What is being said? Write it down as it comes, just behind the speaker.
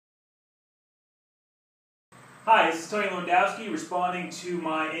Hi, this is Tony Lewandowski responding to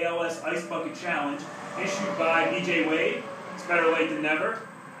my ALS Ice Bucket Challenge issued by BJ Wade. It's better late than never.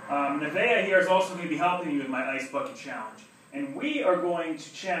 Nevaeh here is also going to be helping me with my Ice Bucket Challenge. And we are going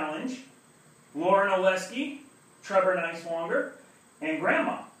to challenge Lauren Oleski, Trevor Niswonger, and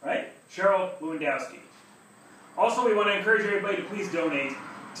Grandma, right? Cheryl Lewandowski. Also, we want to encourage everybody to please donate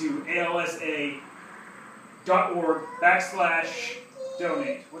to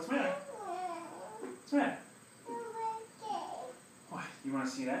alsa.org/donate. What's the matter? What's the matter? What? You want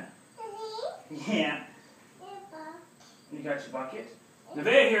to see that? Yeah. You got your bucket?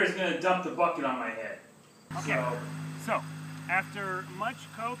 Nevaeh here is going to dump the bucket on my head. Okay. So, after much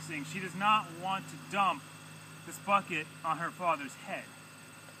coaxing, she does not want to dump this bucket on her father's head.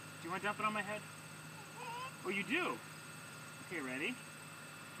 Do you want to dump it on my head? Oh, you do? Okay, ready?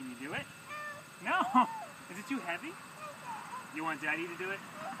 Can you do it? No! Is it too heavy? You want Daddy to do it?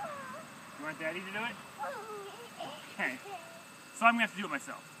 You want Daddy to do it? Okay. So I'm going to have to do it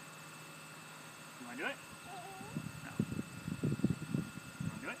myself. You want to do it? No. You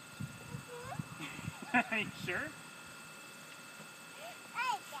want to do it? Are you sure?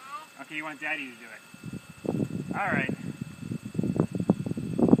 Okay, you want Daddy to do it. Alright.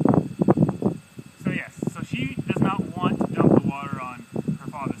 So yes, so she does not want to dump the water on her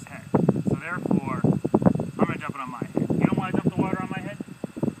father's head. So therefore, I'm going to dump it on my head. You don't want to dump the water on my head?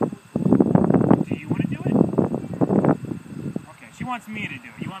 Do you want to do it? Okay, she wants me to do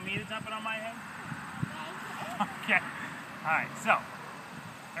it. You want me to dump it on my head? Okay. Alright, so,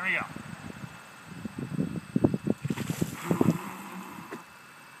 here we go.